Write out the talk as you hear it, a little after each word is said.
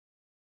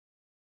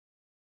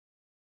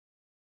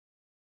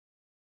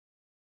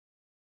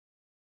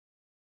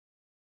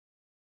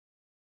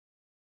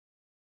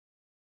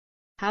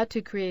How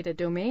to create a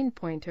domain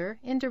pointer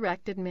in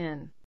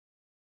DirectAdmin.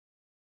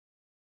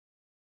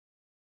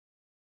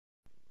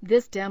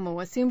 This demo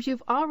assumes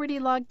you've already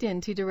logged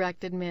into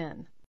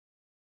DirectAdmin.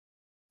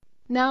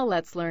 Now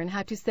let's learn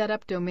how to set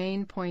up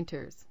domain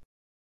pointers.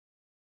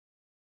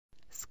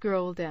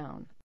 Scroll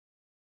down.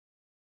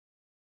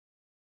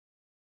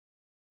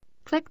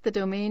 Click the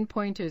Domain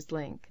Pointers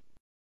link.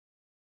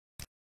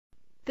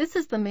 This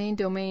is the main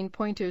domain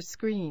pointers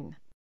screen.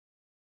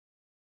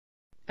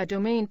 A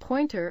domain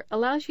pointer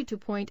allows you to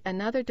point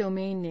another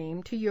domain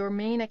name to your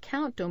main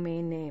account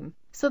domain name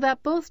so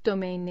that both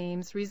domain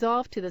names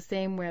resolve to the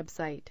same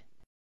website.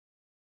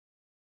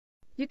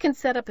 You can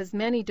set up as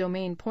many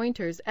domain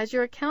pointers as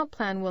your account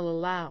plan will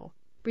allow,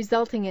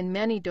 resulting in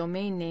many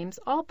domain names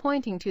all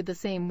pointing to the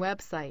same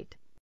website.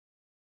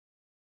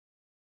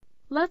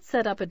 Let's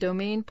set up a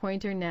domain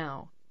pointer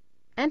now.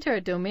 Enter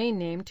a domain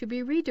name to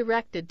be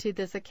redirected to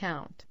this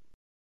account.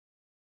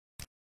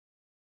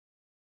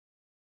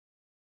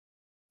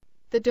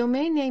 The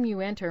domain name you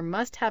enter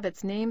must have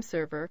its name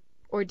server,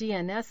 or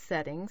DNS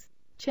settings,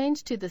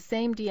 changed to the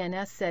same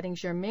DNS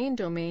settings your main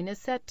domain is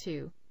set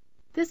to.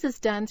 This is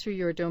done through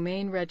your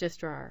domain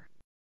registrar.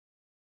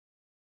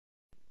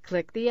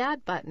 Click the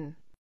Add button.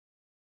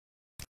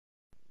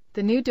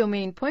 The new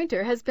domain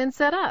pointer has been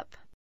set up.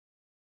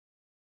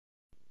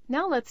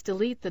 Now let's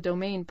delete the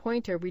domain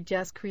pointer we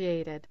just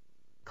created.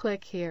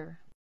 Click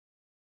here.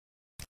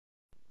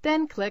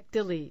 Then click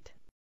Delete.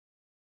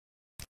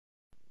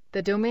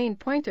 The domain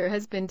pointer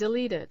has been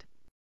deleted.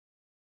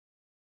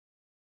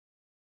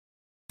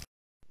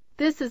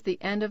 This is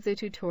the end of the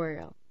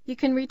tutorial. You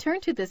can return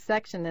to this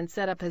section and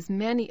set up as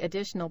many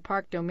additional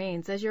park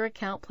domains as your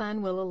account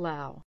plan will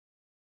allow.